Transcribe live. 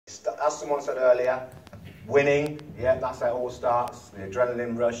as someone said earlier, winning, yeah, that's how it all starts. The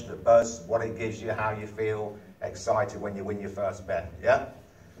adrenaline rush, the buzz, what it gives you, how you feel excited when you win your first bet, yeah?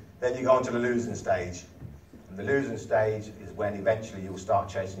 Then you go on to the losing stage. And the losing stage is when eventually you'll start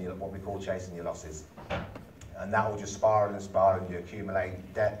chasing what we call chasing your losses. And that will just spiral and spiral, and you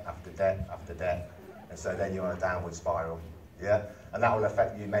accumulate debt after debt after debt. And so then you're on a downward spiral, yeah? And that will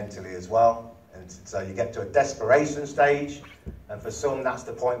affect you mentally as well. And so you get to a desperation stage, and for some that's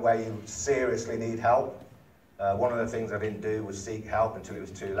the point where you seriously need help. One of the things I didn't do was seek help until it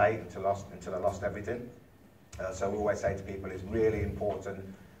was too late, until I lost everything. So we always say to people, it's really important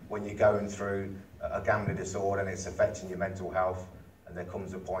when you're going through a gambling disorder and it's affecting your mental health, and there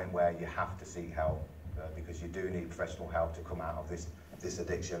comes a point where you have to seek help because you do need professional help to come out of this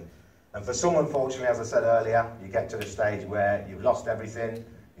addiction. And for some, unfortunately, as I said earlier, you get to the stage where you've lost everything,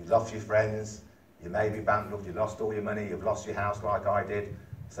 you've lost your friends, you may be bankrupt, you've lost all your money, you've lost your house like I did,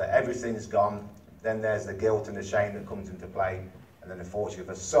 so everything's gone. Then there's the guilt and the shame that comes into play, and then unfortunately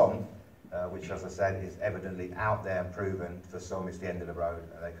for some, which as I said is evidently out there and proven, for some it's the end of the road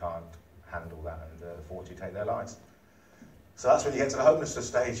and they can't handle that and unfortunately take their lives. So that's when you get to the hopelessness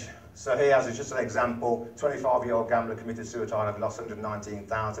stage. So here, as just an example, 25-year-old gambler committed suicide and lost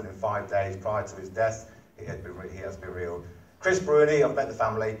 119,000 in 5 days prior to his death. He has been real. Chris Bruni, I've met the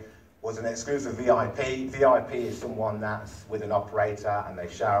family, was an exclusive VIP. VIP is someone that's with an operator and they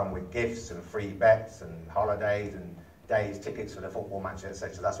shower them with gifts and free bets and holidays and days, tickets for the football matches,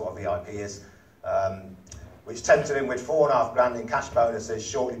 etc. That's what a VIP is. Which tempted him with $4,500 in cash bonuses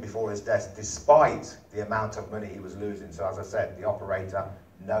shortly before his death, despite the amount of money he was losing. So as I said, the operator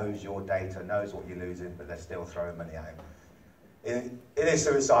knows your data, knows what you're losing, but they're still throwing money at him. In his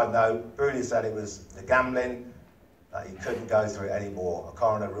suicide note, Bruni said it was the gambling, that he couldn't go through it anymore. A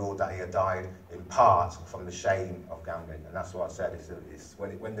coroner ruled that he had died in part from the shame of gambling. And that's what I said, it's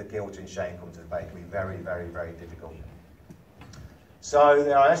when the guilt and shame comes into play, it can be very, very, very difficult. So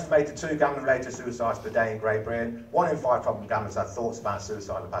there are estimated 2 gambling-related suicides per day in Great Britain. 1 in 5 problem gamblers had thoughts about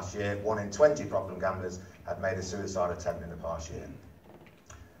suicide the past year. 1 in 20 problem gamblers had made a suicide attempt in the past year.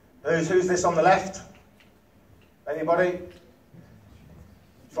 Who's this on the left? Anybody?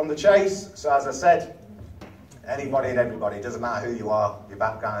 From the Chase. So as I said, anybody and everybody, it doesn't matter who you are, your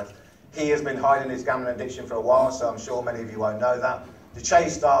background. He has been hiding his gambling addiction for a while, so I'm sure many of you won't know that. The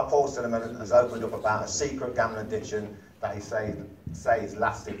Chase star, Paul Cinnamon, has opened up about a secret gambling addiction that he says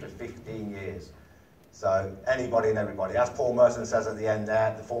lasted for 15 years. So anybody and everybody. As Paul Merson says at the end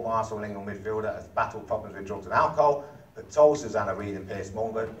there, the former Arsenal England midfielder has battled problems with drugs and alcohol, but told Susanna Reid and Piers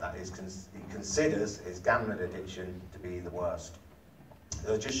Morgan that he considers his gambling addiction to be the worst.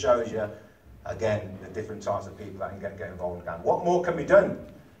 So it just shows you, again, the different types of people that can get involved in gambling. What more can be done?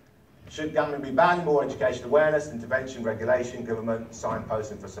 Should gambling be banned? More education, awareness, intervention, regulation, government,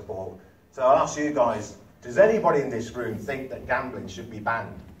 signposting for support. So I'll ask you guys, does anybody in this room think that gambling should be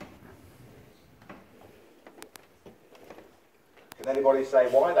banned? Can anybody say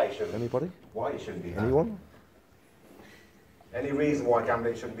why they shouldn't? Anybody? Why it shouldn't be banned? Anyone? Any reason why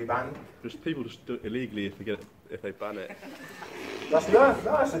gambling shouldn't be banned? Just people just do it illegally if they ban it. That's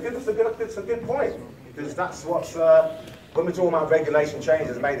a good point, because that's what's when we're talking about regulation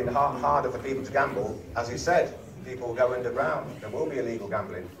changes, made it harder for people to gamble. As you said, people will go underground. There will be illegal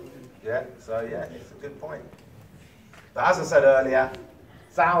gambling. Yeah, so yeah, it's a good point. But as I said earlier,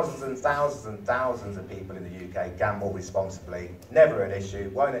 thousands and thousands and thousands of people in the UK gamble responsibly. Never an issue,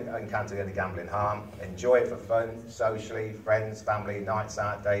 won't encounter any gambling harm, enjoy it for fun, socially, friends, family, nights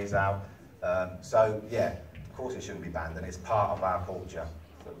out, days out. So yeah, of course it shouldn't be banned, and it's part of our culture.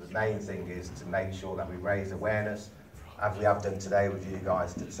 But the main thing is to make sure that we raise awareness, as we have done today with you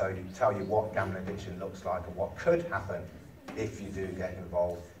guys, to tell you what gambling addiction looks like and what could happen if you do get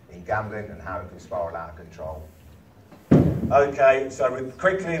involved in gambling and how it can spiral out of control. Okay, so we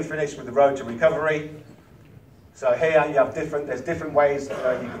quickly finish with the road to recovery. So here you have there's different ways you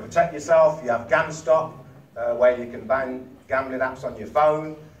can protect yourself. You have GamStop, where you can ban gambling apps on your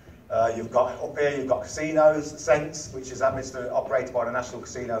phone. You've got up here, you've got Casinos Sense, which is administered and operated by the National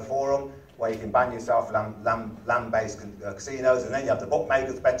Casino Forum, where you can ban yourself land-based casinos. And then you have the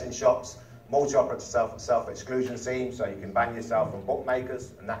bookmakers, betting shops, multi-operator self-exclusion scheme, so you can ban yourself from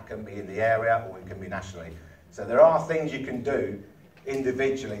bookmakers, and that can be in the area or it can be nationally. So there are things you can do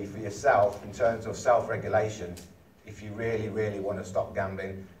individually for yourself in terms of self-regulation if you really, really want to stop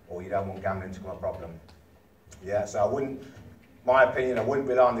gambling or you don't want gambling to become a problem. Yeah, so my opinion, I wouldn't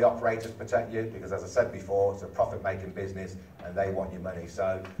rely on the operators to protect you because, as I said before, it's a profit-making business and they want your money.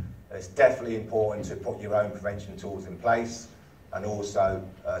 So it's definitely important to put your own prevention tools in place and also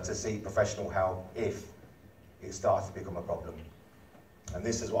to seek professional help if it starts to become a problem. And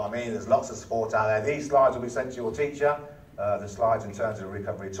this is what I mean, there's lots of support out there. These slides will be sent to your teacher, the slides in terms of the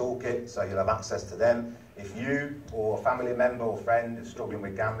recovery toolkit, so you'll have access to them. If you or a family member or friend is struggling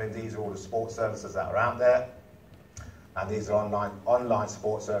with gambling, these are all the support services that are out there. And these are online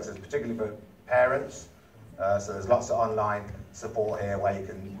support services, particularly for parents. So there's lots of online support here where you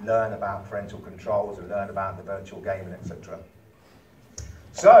can learn about parental controls and learn about the virtual gaming, etc.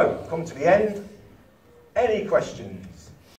 So, come to the end. Any questions?